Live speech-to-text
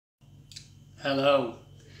Hello.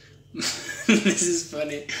 This is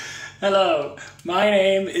funny. Hello, my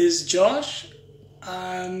name is Josh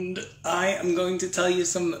and I am going to tell you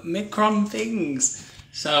some Mikron things.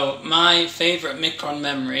 So my favourite Mikron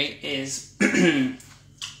memory is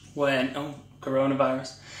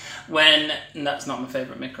coronavirus. That's not my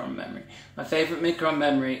favourite Mikron memory. My favourite Mikron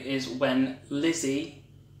memory is when Lizzie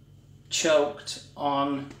choked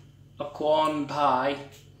on a corn pie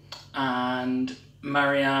and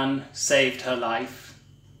Marianne saved her life.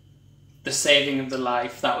 The saving of the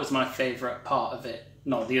life, that was my favourite part of it,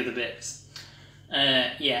 not the other bits.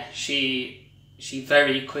 Yeah, she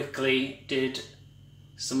very quickly did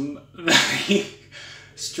some very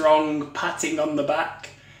strong patting on the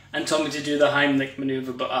back and told me to do the Heimlich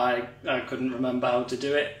manoeuvre, but I couldn't remember how to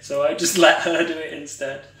do it, so I just let her do it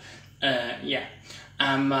instead. Yeah,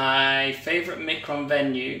 and my favourite Mikron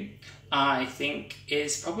venue, I think,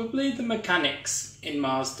 is probably the Mechanics in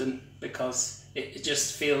Marsden, because it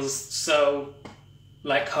just feels so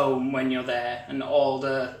like home when you're there, and all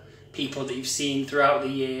the people that you've seen throughout the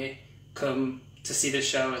year come to see the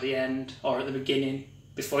show at the end or at the beginning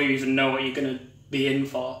before you even know what you're going to be in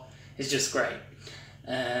for. It's just great.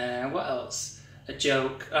 What else? A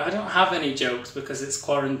joke. I don't have any jokes because it's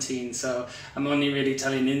quarantine, so I'm only really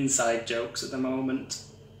telling inside jokes at the moment.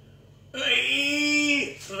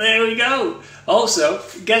 There we go. Also,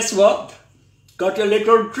 guess what? Got a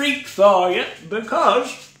little treat for you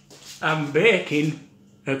because I'm baking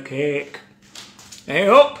a cake. Hey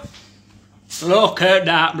up! Look at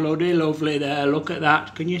that, bloody lovely there. Look at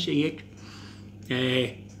that. Can you see it?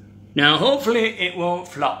 Hey. Now hopefully it won't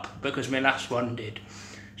flop because my last one did.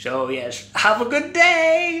 So yes, have a good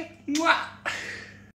day. Mwah.